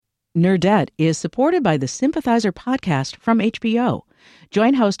Nerdette is supported by the Sympathizer podcast from HBO.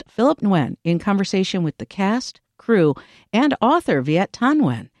 Join host Philip Nguyen in conversation with the cast, crew, and author Viet Thanh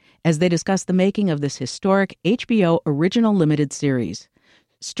Nguyen as they discuss the making of this historic HBO original limited series.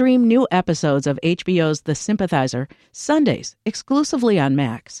 Stream new episodes of HBO's The Sympathizer Sundays exclusively on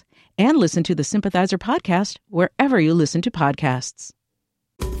Max, and listen to the Sympathizer podcast wherever you listen to podcasts.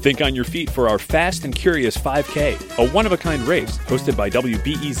 Think on your feet for our Fast and Curious 5K, a one-of-a-kind race hosted by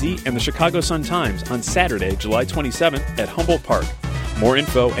WBEZ and the Chicago Sun-Times on Saturday, July 27th at Humboldt Park. More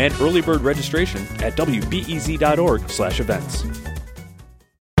info and early bird registration at wbez.org/events.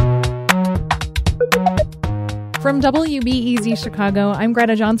 From WBEZ Chicago, I'm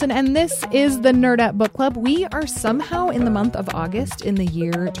Greta Johnson, and this is the Nerdette Book Club. We are somehow in the month of August in the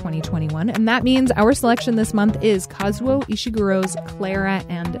year 2021, and that means our selection this month is Kazuo Ishiguro's Clara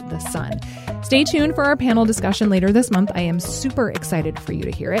and the Sun. Stay tuned for our panel discussion later this month. I am super excited for you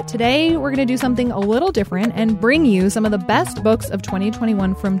to hear it. Today, we're going to do something a little different and bring you some of the best books of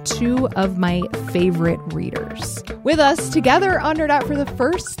 2021 from two of my favorite readers. With us together on Nerdette for the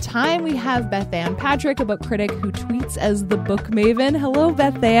first time, we have Beth Ann Patrick, a book critic who tweets as the Book Maven. Hello,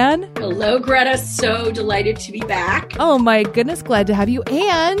 Beth Ann. Hello, Greta. So delighted to be back. Oh my goodness, glad to have you.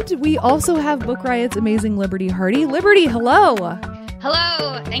 And we also have Book Riot's amazing Liberty Hardy. Liberty, hello.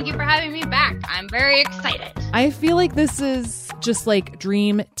 Hello. Thank you for having me back. I'm very excited. I feel like this is just like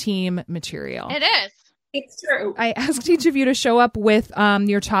dream team material. It is. It's true. I asked each of you to show up with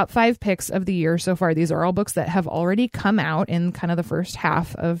your top 5 picks of the year so far. These are all books that have already come out in kind of the first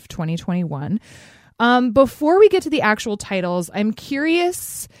half of 2021. Before we get to the actual titles, I'm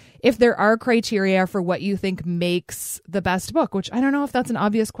curious if there are criteria for what you think makes the best book, which I don't know if that's an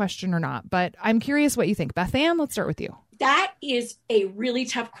obvious question or not, but I'm curious what you think. Beth Ann, let's start with you. That is a really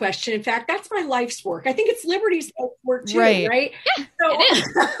tough question. In fact, that's my life's work. I think it's Liberty's life's work too, right? Yeah, so,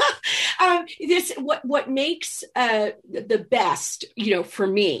 it is. What makes the best, for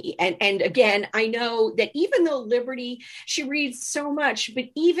me, and again, I know that even though Liberty, she reads so much, but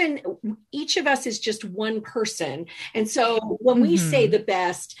even each of us is just one person, and so when we say the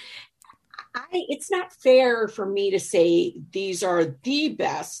best, it's not fair for me to say these are the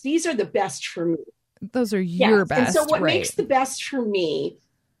best. These are the best for me. Those are your best. And so what makes the best for me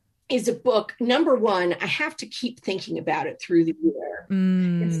is a book. Number one, I have to keep thinking about it through the year.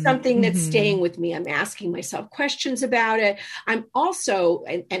 It's something that's staying with me. I'm asking myself questions about it. I'm also,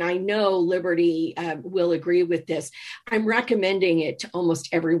 and I know Liberty will agree with this, I'm recommending it to almost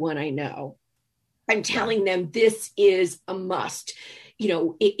everyone I know. I'm telling them this is a must.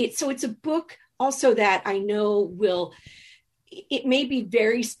 So it's a book also that I know it may be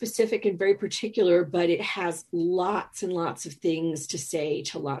very specific and very particular, but it has lots and lots of things to say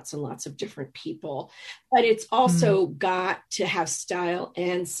to lots and lots of different people. But it's also got to have style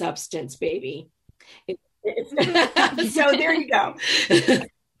and substance, baby. So there you go.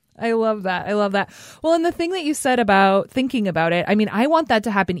 I love that. I love that. Well, and the thing that you said about thinking about it, I mean, I want that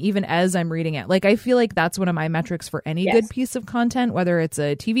to happen even as I'm reading it. Like, I feel like that's one of my metrics for any good piece of content, whether it's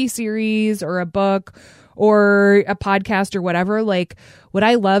a TV series or a book or a podcast or whatever. Like, what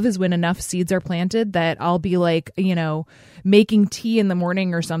I love is when enough seeds are planted that I'll be like, making tea in the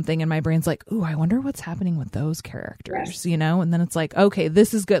morning or something, and my brain's like, ooh, I wonder what's happening with those characters, and then it's like, okay,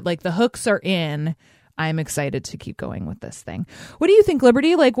 this is good. Like, the hooks are in. I'm excited to keep going with this thing. What do you think,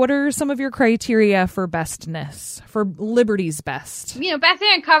 Liberty? Like, what are some of your criteria for bestness, for Liberty's best? Beth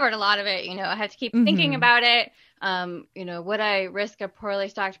Ann covered a lot of it. I had to keep thinking about it. Would I risk a poorly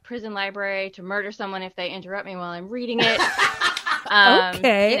stocked prison library to murder someone if they interrupt me while I'm reading it?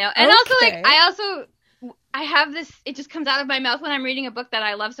 Okay. Also, I have this, it just comes out of my mouth when I'm reading a book that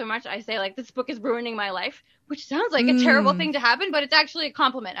I love so much. I say, like, this book is ruining my life, which sounds like a terrible thing to happen, but it's actually a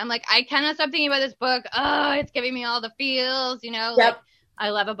compliment. I'm like, I cannot stop thinking about this book. Oh, it's giving me all the feels, like, I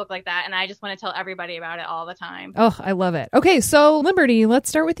love a book like that. And I just want to tell everybody about it all the time. Oh, I love it. Okay. So Liberty, let's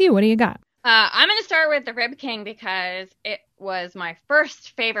start with you. What do you got? I'm going to start with The Rib King because it was my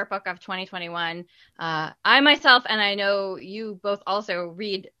first favorite book of 2021. I myself, and I know you both also,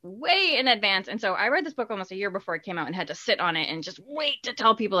 read way in advance. And so I read this book almost a year before it came out and had to sit on it and just wait to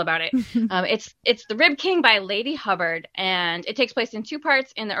tell people about it. It's The Rib King by Lady Hubbard, and it takes place in 2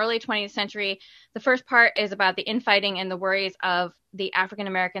 parts in the early 20th century. The first part is about the infighting and the worries of the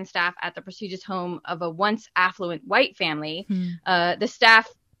African-American staff at the prestigious home of a once affluent white family. The staff,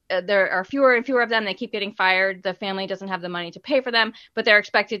 there are fewer and fewer of them. They keep getting fired. The family doesn't have the money to pay for them, but they're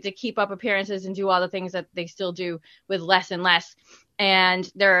expected to keep up appearances and do all the things that they still do with less and less.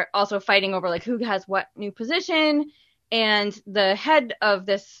 And they're also fighting over, like, who has what new position. And the head of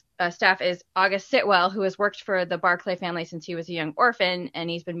this staff is August Sitwell, who has worked for the Barclay family since he was a young orphan, and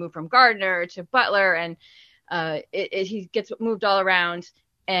he's been moved from gardener to butler, and he gets moved all around.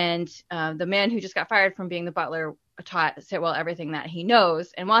 And the man who just got fired from being the butler taught Sitwell everything that he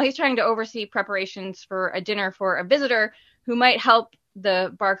knows. And while he's trying to oversee preparations for a dinner for a visitor who might help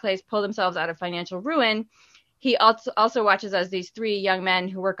the Barclays pull themselves out of financial ruin, he also watches as these three young men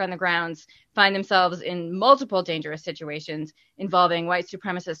who work on the grounds find themselves in multiple dangerous situations involving white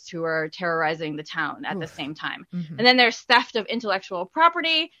supremacists who are terrorizing the town at the same time. Mm-hmm. And then there's theft of intellectual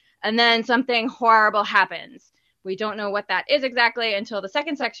property, and then something horrible happens. We don't know what that is exactly until the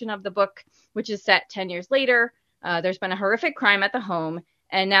second section of the book, which is set 10 years later. There's been a horrific crime at the home,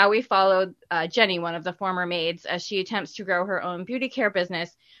 and now we follow Jenny, one of the former maids, as she attempts to grow her own beauty care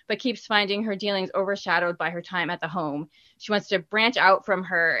business, but keeps finding her dealings overshadowed by her time at the home. She wants to branch out from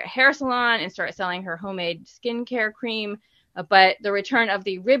her hair salon and start selling her homemade skincare cream, but the return of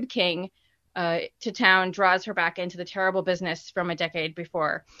the Rib King to town draws her back into the terrible business from a decade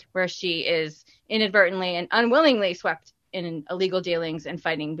before, where she is inadvertently and unwillingly swept in illegal dealings and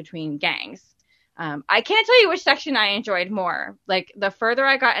fighting between gangs. I can't tell you which section I enjoyed more. Like, the further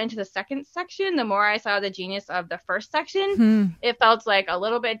I got into the second section, the more I saw the genius of the first section. It felt like a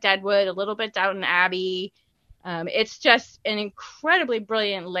little bit Deadwood, a little bit Downton Abbey. It's just an incredibly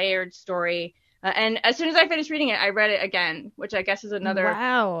brilliant, layered story. And as soon as I finished reading it, I read it again, which I guess is another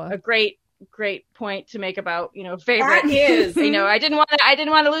a great point to make about, favorite. That is. I didn't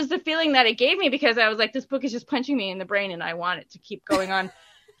want to lose the feeling that it gave me, because I was like, this book is just punching me in the brain and I want it to keep going on.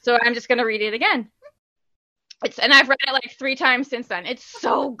 So I'm just going to read it again. And I've read it like 3 times since then. It's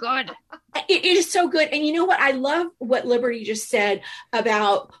so good. It is so good. And you know what? I love what Liberty just said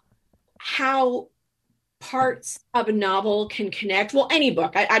about how parts of a novel can connect. Well, any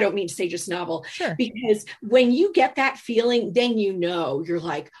book. I don't mean to say just novel. Sure. Because when you get that feeling, then you're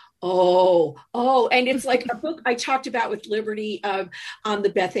like, oh, and it's like a book I talked about with Liberty on the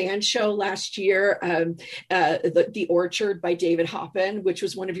Beth Ann show last year, The Orchard by David Hoppen, which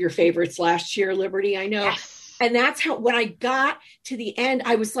was one of your favorites last year, Liberty, I know. Yes. And that's how, when I got to the end,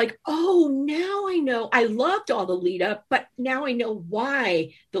 I was like, oh, now I know. I loved all the lead up, but now I know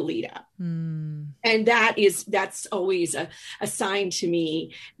why the lead up. And that's always a sign to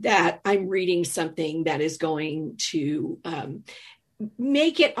me that I'm reading something that is going to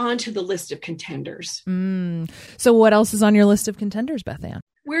make it onto the list of contenders. So what else is on your list of contenders, Beth Ann?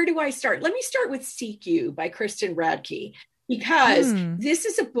 Where do I start? Let me start with Seek You by Kristen Radke, because this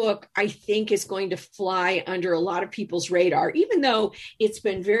is a book I think is going to fly under a lot of people's radar, even though it's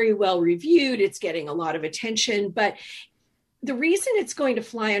been very well reviewed. It's getting a lot of attention. But the reason it's going to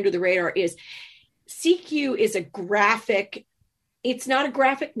fly under the radar is Seek You is a graphic. It's not a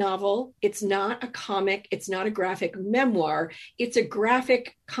graphic novel. It's not a comic. It's not a graphic memoir. It's a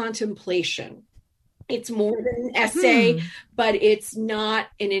graphic contemplation. It's more than an essay, but it's not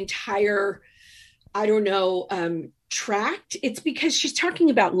an entire, tract. It's because she's talking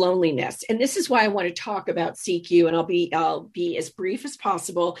about loneliness. And this is why I want to talk about Seek You, and I'll be as brief as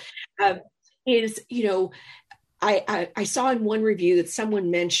possible. I saw in one review that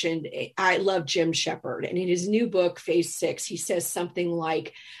someone mentioned, I love Jim Shepard, and in his new book, Phase 6, he says something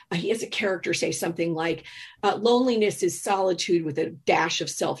like, he has a character say something like, loneliness is solitude with a dash of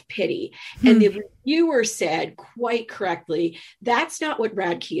self-pity. And the reviewer said quite correctly, that's not what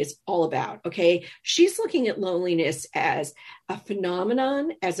Radke is all about. Okay. She's looking at loneliness as a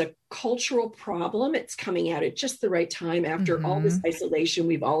phenomenon, as a cultural problem. It's coming out at just the right time after all this isolation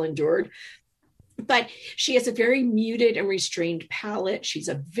we've all endured. But she has a very muted and restrained palette. She's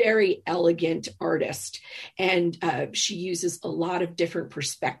a very elegant artist, and she uses a lot of different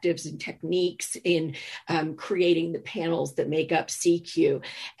perspectives and techniques in creating the panels that make up Seek You.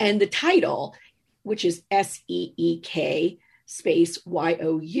 And the title, which is SEEK space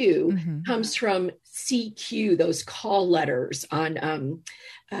YOU, comes from CQ, those call letters on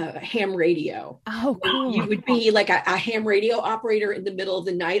ham radio. Oh, cool. You would be like a ham radio operator in the middle of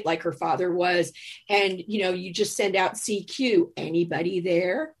the night, like her father was. And, you just send out CQ, anybody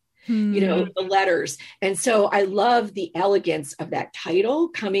there? The letters. And so I love the elegance of that title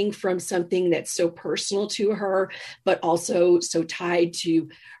coming from something that's so personal to her, but also so tied to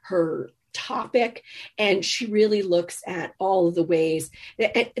her topic. And she really looks at all of the ways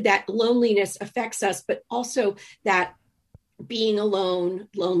that loneliness affects us, but also that being alone,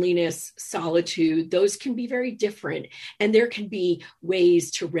 loneliness, solitude, those can be very different. And there can be ways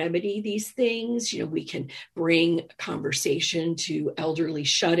to remedy these things. We can bring conversation to elderly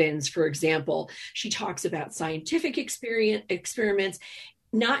shut-ins, for example. She talks about scientific experiments.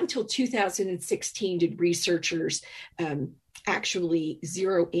 Not until 2016 did researchers actually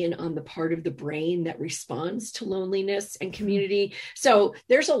zero in on the part of the brain that responds to loneliness and community. So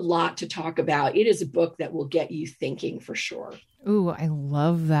there's a lot to talk about. It is a book that will get you thinking for sure. Ooh, I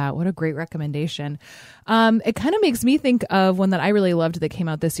love that. What a great recommendation. It kind of makes me think of one that I really loved that came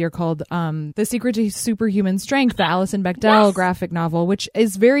out this year called The Secret to Superhuman Strength, the Alison Bechdel graphic novel, which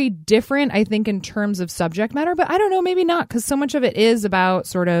is very different, I think, in terms of subject matter, but I don't know, maybe not, because so much of it is about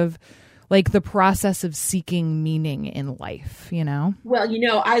sort of like the process of seeking meaning in life, you know? Well,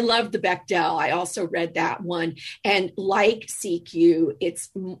 I love the Bechdel. I also read that one. And like Seek You, it's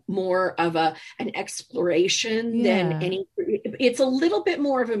more of an exploration than any, it's a little bit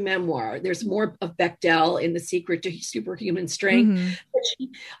more of a memoir. There's more of Bechdel in The Secret to Superhuman Strength, but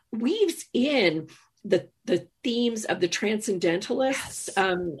she weaves in the themes of the transcendentalists,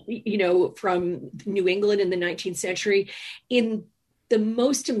 from New England in the 19th century in the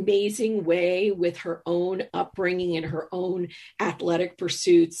most amazing way with her own upbringing and her own athletic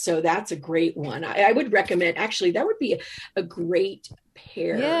pursuits. So that's a great one. I would recommend, actually, that would be a great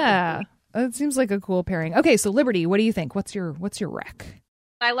pair. Yeah, it seems like a cool pairing. Okay, so Liberty, what do you think? What's your rec?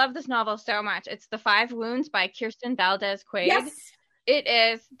 I love this novel so much. It's The Five Wounds by Kirsten Valdez Quaid. Yes. It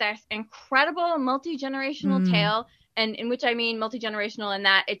is this incredible multi-generational tale, and in which I mean multi-generational in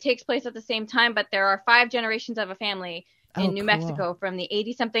that it takes place at the same time, but there are 5 generations of a family in New Mexico, from the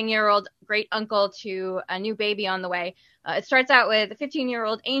 80-something-year-old great uncle to a new baby on the way. It starts out with a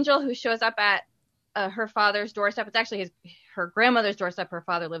 15-year-old Angel who shows up at her father's doorstep. It's actually her grandmother's doorstep. Her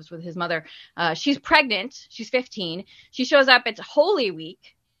father lives with his mother. She's pregnant. She's 15. She shows up. It's Holy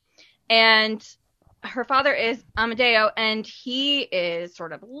Week. And her father is Amadeo, and he is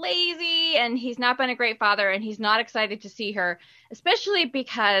sort of lazy, and he's not been a great father, and he's not excited to see her, especially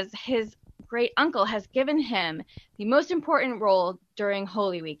because his great uncle has given him the most important role during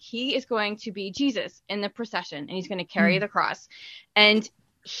Holy Week. He is going to be Jesus in the procession, and he's going to carry the cross. And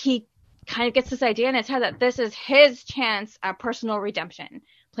he kind of gets this idea in his head that this is his chance at personal redemption,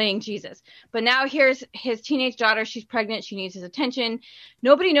 playing Jesus. But now here's his teenage daughter. She's pregnant. She needs his attention.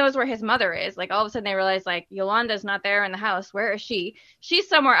 Nobody knows where his mother is. Like, all of a sudden they realize, like, Yolanda's not there in the house. Where is she? She's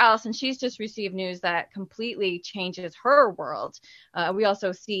somewhere else, and she's just received news that completely changes her world. We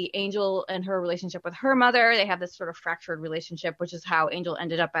also see Angel and her relationship with her mother. They have this sort of fractured relationship, which is how Angel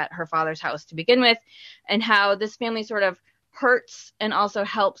ended up at her father's house to begin with, and how this family sort of hurts and also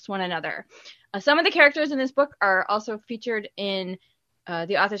helps one another. Some of the characters in this book are also featured in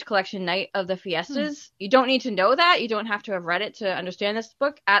the author's collection, Night of the Fiestas. You don't need to know that. You don't have to have read it to understand this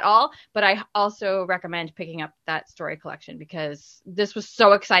book at all. But I also recommend picking up that story collection, because this was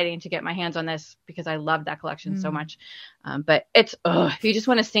so exciting to get my hands on this, because I love that collection so much. But it's, if you just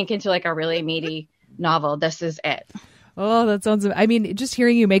want to sink into like a really meaty novel, this is it. Oh, that sounds, I mean, just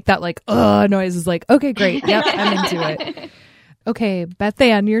hearing you make that like, noise is like, okay, great. Yep, I'm into it. Okay, Beth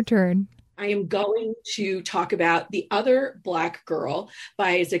Ann, your turn. I am going to talk about The Other Black Girl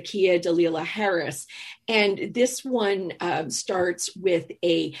by Zakiya Dalila Harris. And this one starts with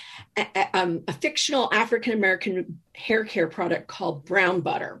a fictional African-American hair care product called Brown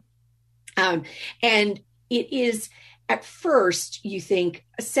Butter. And it is, at first, you think,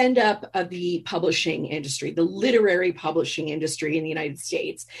 a send up of the publishing industry, the literary publishing industry in the United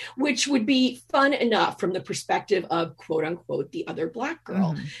States, which would be fun enough from the perspective of, quote unquote, the other Black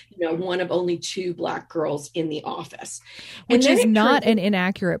girl, one of only 2 Black girls in the office. Which is not an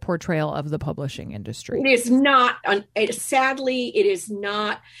inaccurate portrayal of the publishing industry. It is not, sadly, it is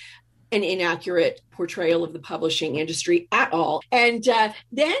not an inaccurate portrayal of the publishing industry at all. And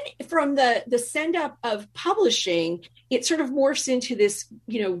then from the send up of publishing, it sort of morphs into this,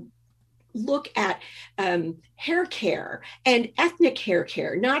 look at hair care and ethnic hair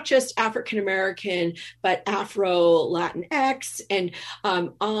care, not just African-American, but Afro, Latinx, and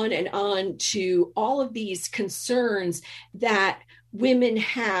on to all of these concerns that women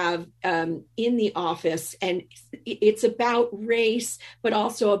have in the office. And it's about race, but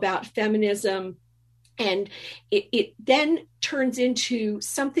also about feminism. And it then turns into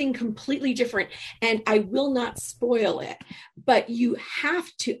something completely different. And I will not spoil it, but you have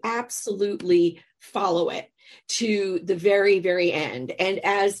to absolutely follow it to the very, very end. And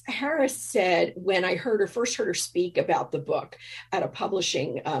as Harris said, when I first heard her speak about the book at a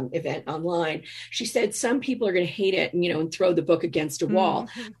publishing event online, she said, some people are going to hate it and throw the book against a wall.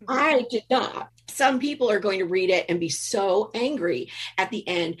 I did not. Some people are going to read it and be so angry at the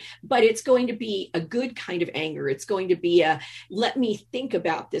end, but it's going to be a good kind of anger. It's going to be let me think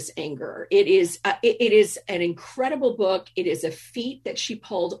about this anger. It is an incredible book. It is a feat that she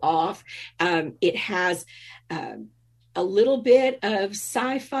pulled off. It has a little bit of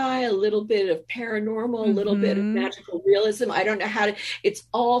sci-fi, a little bit of paranormal, a little bit of magical realism. I don't know how to, it's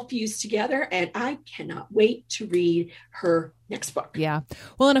all fused together, and I cannot wait to read her next book. Yeah.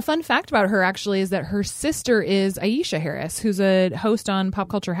 Well, and a fun fact about her actually is that her sister is Aisha Harris, who's a host on Pop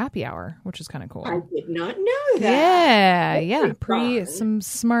Culture Happy Hour, which is kind of cool. I did not know that. Yeah. Some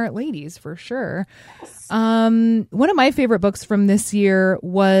smart ladies for sure. Yes. One of my favorite books from this year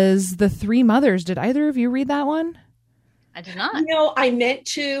was The Three Mothers. Did either of you read that one? I did not. No, I meant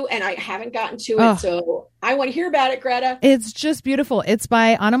to, and I haven't gotten to it. So I want to hear about it, Greta. It's just beautiful. It's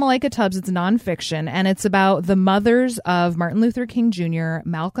by Anna Malika Tubbs. It's nonfiction, and it's about the mothers of Martin Luther King Jr.,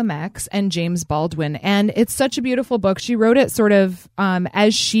 Malcolm X, and James Baldwin. And it's such a beautiful book. She wrote it sort of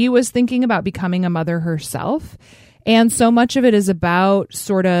as she was thinking about becoming a mother herself. And so much of it is about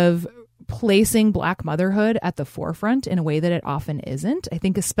sort of placing Black motherhood at the forefront in a way that it often isn't. I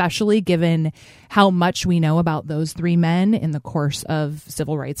think especially given how much we know about those three men in the course of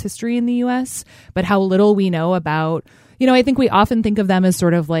civil rights history in the U.S., but how little we know about, I think we often think of them as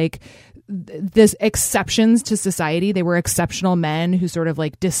sort of like this exceptions to society. They were exceptional men who sort of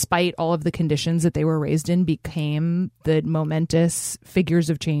like, despite all of the conditions that they were raised in, became the momentous figures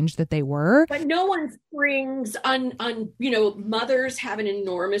of change that they were. But no one springs on mothers have an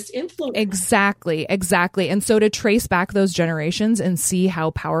enormous influence. Exactly. And so to trace back those generations and see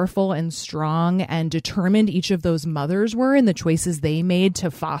how powerful and strong and determined each of those mothers were in the choices they made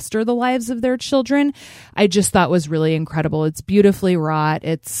to foster the lives of their children, I just thought was really incredible. It's beautifully wrought.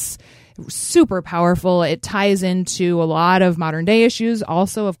 It's super powerful. It ties into a lot of modern day issues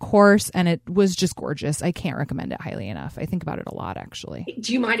also, of course, and it was just gorgeous. I can't recommend it highly enough. I think about it a lot, actually.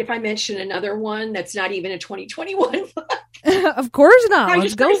 Do you mind if I mention another one that's not even a 2021 book? Of course not.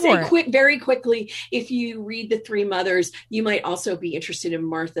 Let's go for it. Very quickly, if you read The Three Mothers, you might also be interested in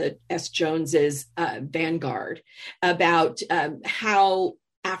Martha S. Jones's Vanguard, about how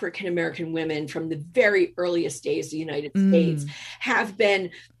African-American women from the very earliest days of the United States have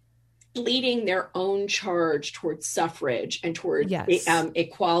been leading their own charge towards suffrage and towards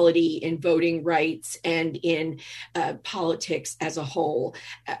equality in voting rights and in politics as a whole.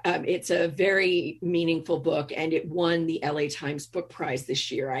 It's a very meaningful book, and it won the LA Times Book Prize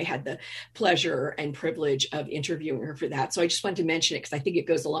this year. I had the pleasure and privilege of interviewing her for that. So I just wanted to mention it because I think it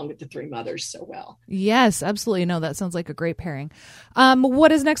goes along with The Three Mothers so well. Yes, absolutely. No, that sounds like a great pairing.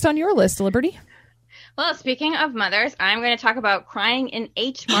 What is next on your list, Liberty? Well, speaking of mothers, I'm going to talk about Crying in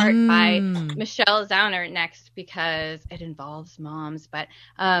H Mart by Michelle Zauner next because it involves moms. But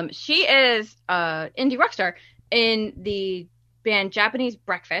she is an indie rock star in the band Japanese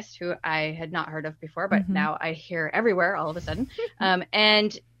Breakfast, who I had not heard of before, but now I hear everywhere all of a sudden.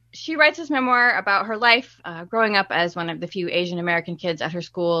 And she writes this memoir about her life growing up as one of the few Asian American kids at her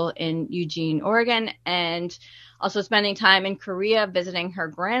school in Eugene, Oregon, and also spending time in Korea visiting her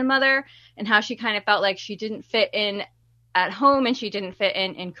grandmother, and how she kind of felt like she didn't fit in at home and she didn't fit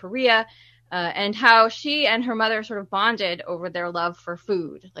in Korea, and how she and her mother sort of bonded over their love for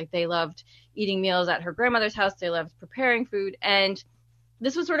food. Like they loved eating meals at her grandmother's house. They loved preparing food. And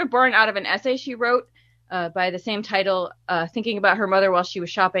this was sort of born out of an essay she wrote by the same title, thinking about her mother while she was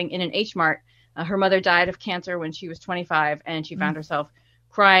shopping in an H Mart. Her mother died of cancer when she was 25, and she found herself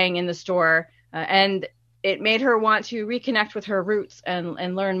crying in the store. And it made her want to reconnect with her roots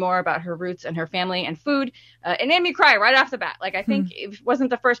and learn more about her roots and her family and food. It made me cry right off the bat. Like, I think it wasn't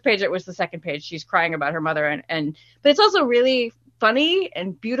the first page, it was the second page. She's crying about her mother. But it's also really funny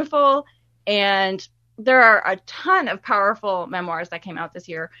and beautiful. And there are a ton of powerful memoirs that came out this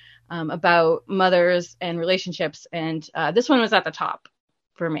year about mothers and relationships. And this one was at the top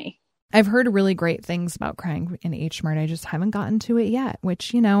for me. I've heard really great things about Crying in H Mart. I just haven't gotten to it yet,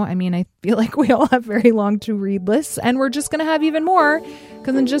 which, I feel like we all have very long to read lists, and we're just going to have even more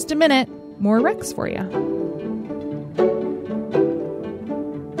because in just a minute, more recs for you.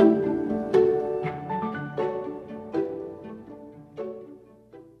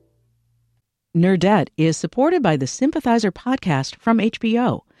 Nerdette is supported by the Sympathizer podcast from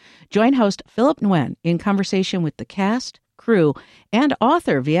HBO. Join host Philip Nguyen in conversation with the cast, crew, and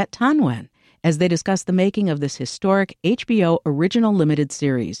author Viet Thanh Nguyen as they discuss the making of this historic HBO original limited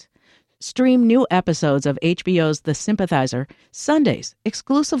series. Stream new episodes of HBO's The Sympathizer Sundays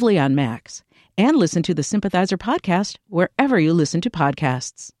exclusively on Max, and listen to the Sympathizer podcast wherever you listen to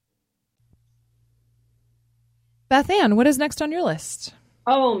podcasts. Beth Ann, what is next on your list?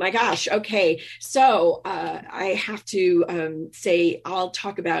 Oh my gosh. Okay. So I have to say, I'll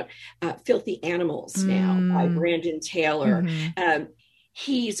talk about Filthy Animals now by Brandon Taylor.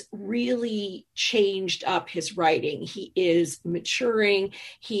 he's really changed up his writing. He is maturing.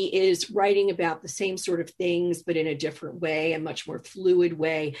 He is writing about the same sort of things, but in a different way, a much more fluid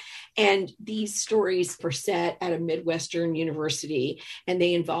way. And these stories are set at a Midwestern university, and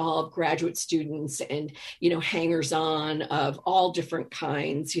they involve graduate students and, hangers-on of all different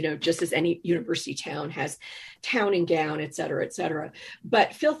kinds, just as any university town has town and gown, et cetera, et cetera.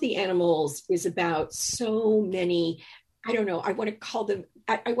 But Filthy Animals is about so many, I don't know, I want to call them,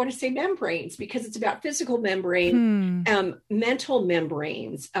 I want to say membranes, because it's about physical membrane, mental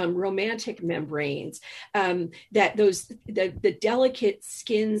membranes, romantic membranes, that the delicate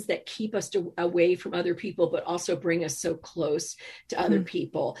skins that keep us away from other people, but also bring us so close to other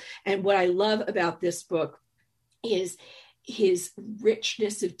people. And what I love about this book is his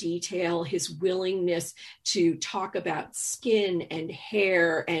richness of detail, his willingness to talk about skin and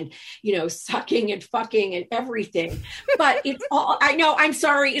hair and, sucking and fucking and everything. But it's all, I know, I'm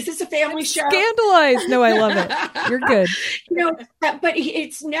sorry. Is this a family show? Scandalized. No, I love it. You're good. But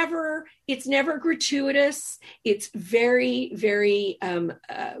it's never gratuitous. It's very, very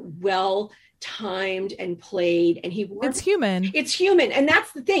well timed and played. And it's human. It's human. And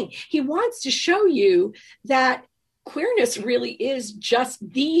that's the thing. He wants to show you that queerness really is just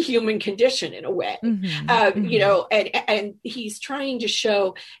the human condition in a way, and he's trying to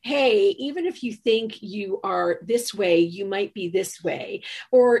show, hey, even if you think you are this way, you might be this way.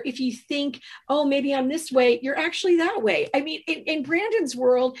 Or if you think, oh, maybe I'm this way, you're actually that way. I mean, in Brandon's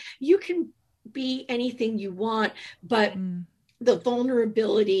world, you can be anything you want, but the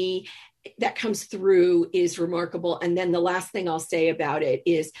vulnerability that comes through is remarkable. And then the last thing I'll say about it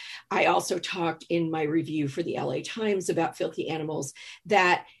is I also talked in my review for the LA Times about Filthy Animals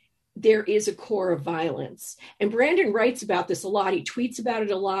that there is a core of violence. And Brandon writes about this a lot. He tweets about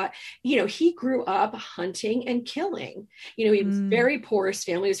it a lot. He grew up hunting and killing. He was very poor. His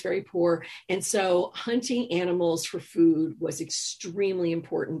family was very poor. And so hunting animals for food was extremely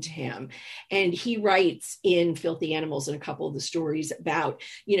important to him. And he writes in Filthy Animals in a couple of the stories about,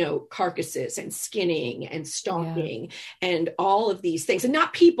 carcasses and skinning and stalking and all of these things. And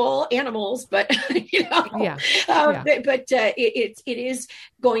not people, animals, but, but it is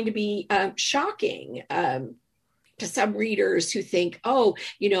going to be shocking to some readers who think, oh,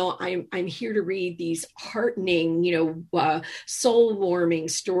 I'm here to read these heartening, soul warming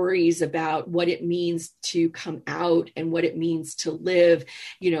stories about what it means to come out and what it means to live,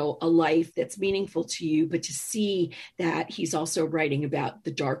 a life that's meaningful to you, but to see that he's also writing about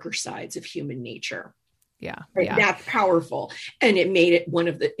the darker sides of human nature. Yeah. That's powerful. And it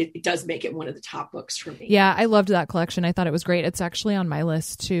does make it one of the top books for me. Yeah. I loved that collection. I thought it was great. It's actually on my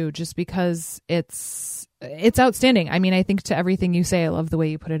list too, just because it's outstanding. I mean, I think to everything you say, I love the way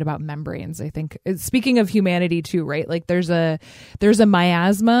you put it about membranes. I think speaking of humanity too, right? Like there's a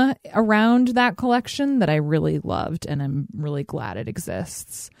miasma around that collection that I really loved, and I'm really glad it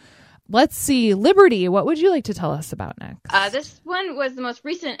exists. Let's see. Liberty, what would you like to tell us about next? This one was the most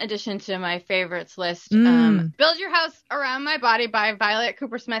recent addition to my favorites list. Build Your House Around My Body by Violet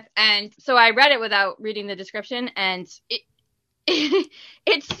Cooper-Smith. And so I read it without reading the description, and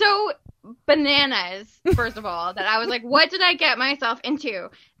it's so bananas, first of all, that I was like, what did I get myself into?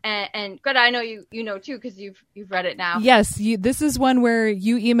 And Greta, I know you know too, because you've read it now. Yes, this is one where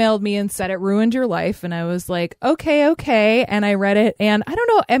you emailed me and said it ruined your life, and I was like, okay, and I read it, and I don't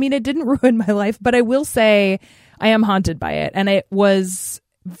know, I mean, it didn't ruin my life, but I will say I am haunted by it, and it was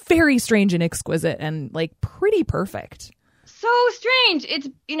very strange and exquisite and like pretty perfect. So strange. It's,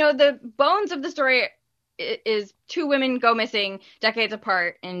 the bones of the story is two women go missing decades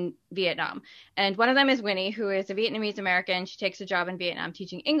apart in Vietnam. And one of them is Winnie, who is a Vietnamese American. She takes a job in Vietnam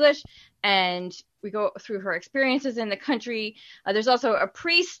teaching English, and we go through her experiences in the country. There's also a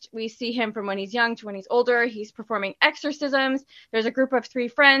priest. We see him from when he's young to when he's older. He's performing exorcisms. There's a group of three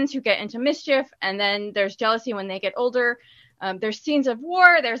friends who get into mischief, and then there's jealousy when they get older. There's scenes of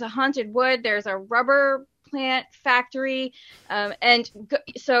war. There's a haunted wood. There's a rubber plant factory,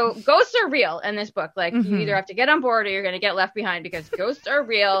 so ghosts are real in this book. Like, you either have to get on board or you're going to get left behind, because ghosts are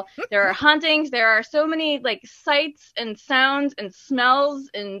real. There are hauntings. There are so many like sights and sounds and smells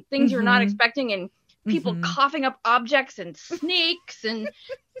and things you're not expecting, and people coughing up objects and snakes and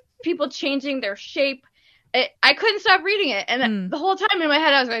people changing their shape. I couldn't stop reading it, and the whole time in my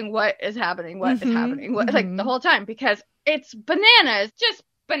head I was going, what is happening? What is happening? Like the whole time, because it's bananas, just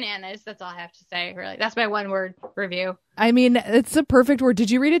bananas. That's all I have to say, really. That's my one word review. I mean, it's a perfect word.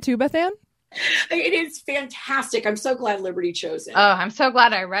 Did you read it too, Beth Ann? It is fantastic. I'm so glad Liberty chose it. Oh, I'm so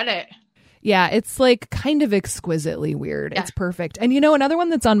glad I read it. Yeah, it's like kind of exquisitely weird. Yeah. It's perfect. And another one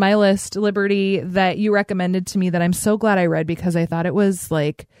that's on my list, Liberty, that you recommended to me that I'm so glad I read because I thought it was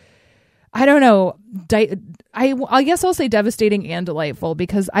like, I don't know, I guess I'll say devastating and delightful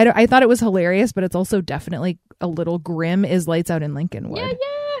because I thought it was hilarious, but it's also definitely a little grim, is Lights Out in Lincolnwood.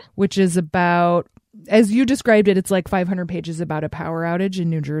 Yeah. Which is about, as you described it, it's like 500 pages about a power outage in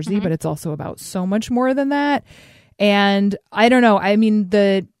New Jersey, but it's also about so much more than that. And I don't know, I mean,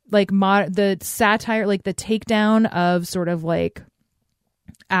 the satire, like the takedown of sort of like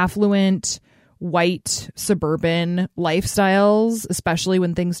affluent white suburban lifestyles, especially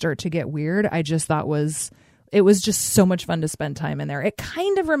when things start to get weird, I just thought it was just so much fun to spend time in there. It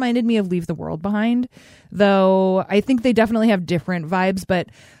kind of reminded me of Leave the World Behind, though I think they definitely have different vibes, but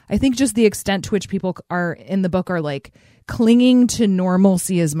I think just the extent to which people are in the book are like clinging to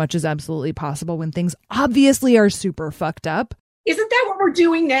normalcy as much as absolutely possible when things obviously are super fucked up. Isn't that what we're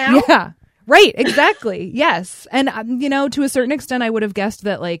doing now? Yeah. Right. Exactly. Yes. And, to a certain extent, I would have guessed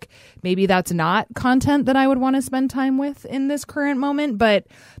that like maybe that's not content that I would want to spend time with in this current moment. But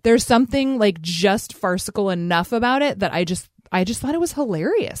there's something like just farcical enough about it that I just thought it was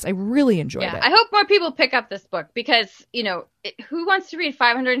hilarious. I really enjoyed it. I hope more people pick up this book because, who wants to read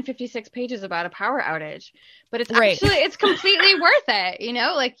 556 pages about a power outage? But it's actually, it's completely worth it.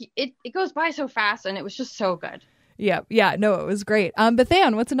 Like it goes by so fast and it was just so good. Yeah. Yeah. No, it was great.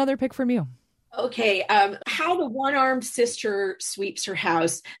 Bethan, what's another pick from you? Okay. How the One-Armed Sister Sweeps Her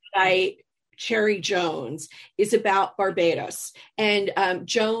House by Cherry Jones is about Barbados. And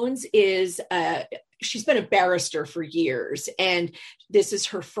Jones is, she's been a barrister for years. And this is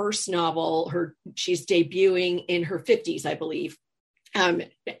her first novel. She's debuting in her 50s, I believe.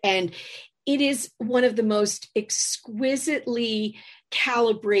 And it is one of the most exquisitely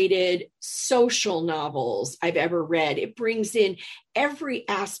calibrated social novels I've ever read. It brings in every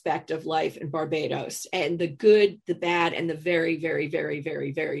aspect of life in Barbados, and the good, the bad, and the very, very, very,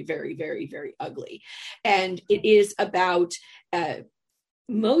 very, very, very, very, very ugly. And it is about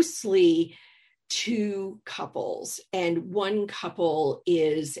mostly two couples, and one couple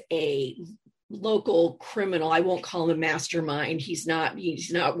is a local criminal. I won't call him a mastermind. He's not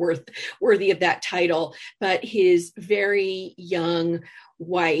worthy of that title, but his very young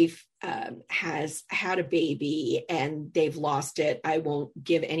wife has had a baby and they've lost it. I won't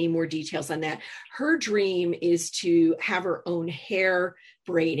give any more details on that. Her dream is to have her own hair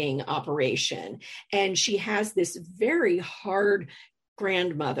braiding operation. And she has this very hard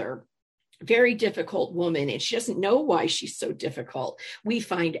grandmother, very difficult woman, and she doesn't know why she's so difficult. We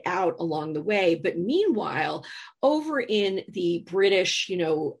find out along the way. But meanwhile, over in the British,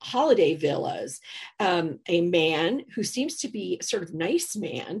 holiday villas, a man who seems to be a sort of nice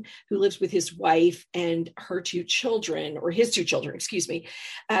man who lives with his wife and her two children, or his two children,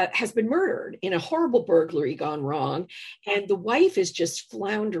 has been murdered in a horrible burglary gone wrong. And the wife is just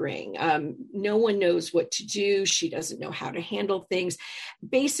floundering. No one knows what to do. She doesn't know how to handle things.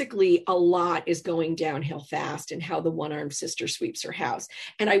 Basically, a lot is going downhill fast, and how the One-Armed Sister Sweeps Her House.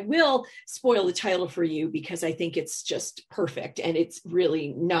 And I will spoil the title for you because I think it's just perfect, and it's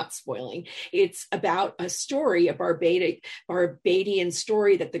really not spoiling. It's about a story, a Barbadian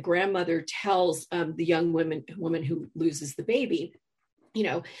story that the grandmother tells the young woman who loses the baby.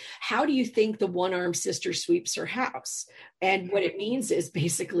 How do you think the One-Armed Sister sweeps her house? And what it means is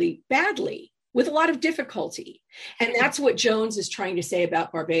basically badly, with a lot of difficulty. And that's what Jones is trying to say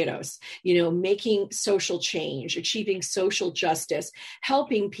about Barbados, making social change, achieving social justice,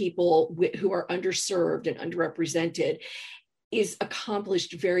 helping people who are underserved and underrepresented is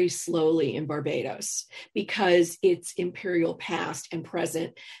accomplished very slowly in Barbados because its imperial past and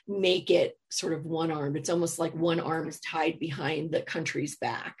present make it sort of one-armed. It's almost like one arm is tied behind the country's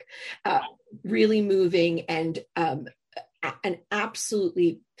back. Really moving and an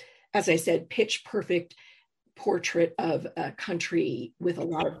absolutely, as I said, pitch perfect portrait of a country with a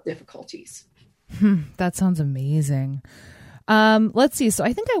lot of difficulties. That sounds amazing. Let's see. So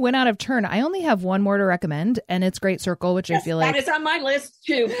I think I went out of turn. I only have one more to recommend, and it's Great Circle, which I feel like that is on my list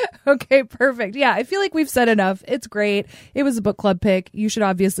too. Okay, perfect. Yeah, I feel like we've said enough. It's great. It was a book club pick. You should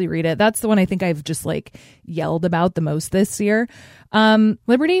obviously read it. That's the one I think I've just like yelled about the most this year.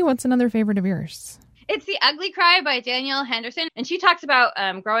 Liberty, what's another favorite of yours? It's The Ugly Cry by Danielle Henderson. And she talks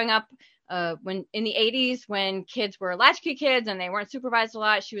about growing up when in the 80s when kids were latchkey kids and they weren't supervised a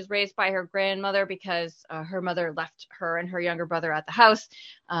lot. She was raised by her grandmother because her mother left her and her younger brother at the house.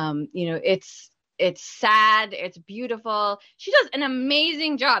 It's sad. It's beautiful. She does an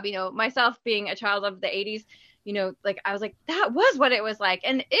amazing job. Myself being a child of the 80s, like I was like, that was what it was like.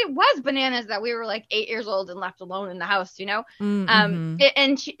 And it was bananas that we were like 8 years old and left alone in the house, Mm-hmm.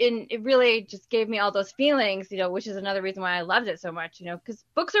 And it really just gave me all those feelings, which is another reason why I loved it so much, because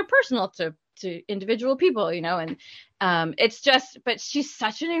books are personal to individual people, and but she's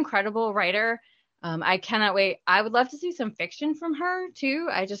such an incredible writer. I cannot wait. I would love to see some fiction from her too.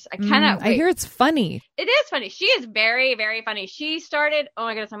 I cannot wait. I hear it's funny. It is funny. She is very, very funny. She started, oh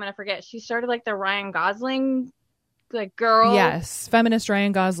my goodness, I'm going to forget. She started like the Ryan Gosling, like girl. Yes. Feminist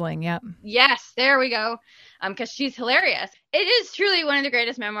Ryan Gosling. Yep. Yes. There we go. Because she's hilarious. It is truly one of the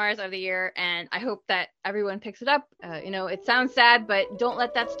greatest memoirs of the year. And I hope that everyone picks it up. It sounds sad, but don't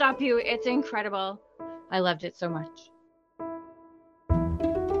let that stop you. It's incredible. I loved it so much.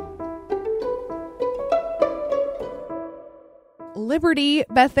 Liberty,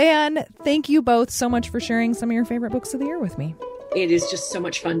 Beth Ann, thank you both so much for sharing some of your favorite books of the year with me. It is just so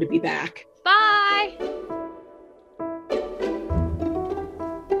much fun to be back. Bye.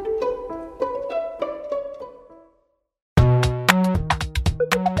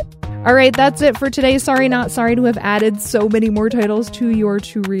 All right, that's it for today. Sorry, not sorry to have added so many more titles to your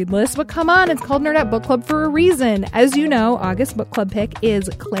to-read list, but come on, it's called Nerdette Book Club for a reason. As you know, August book club pick is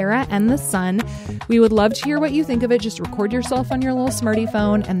Clara and the Sun. We would love to hear what you think of it. Just record yourself on your little smarty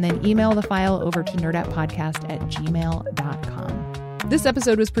phone and then email the file over to nerdettepodcast@gmail.com. This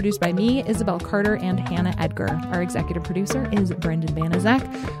episode was produced by me, Isabel Carter, and Hannah Edgar. Our executive producer is Brendan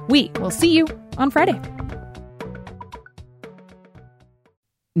Banaszak. We will see you on Friday.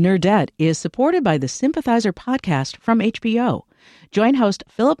 Nerdette is supported by the Sympathizer podcast from HBO. Join host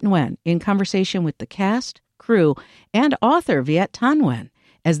Philip Nguyen in conversation with the cast, crew, and author Viet Thanh Nguyen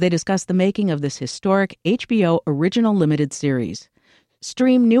as they discuss the making of this historic HBO original limited series.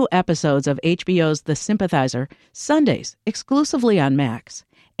 Stream new episodes of HBO's The Sympathizer Sundays exclusively on Max,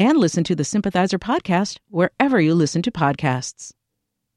 and listen to the Sympathizer podcast wherever you listen to podcasts.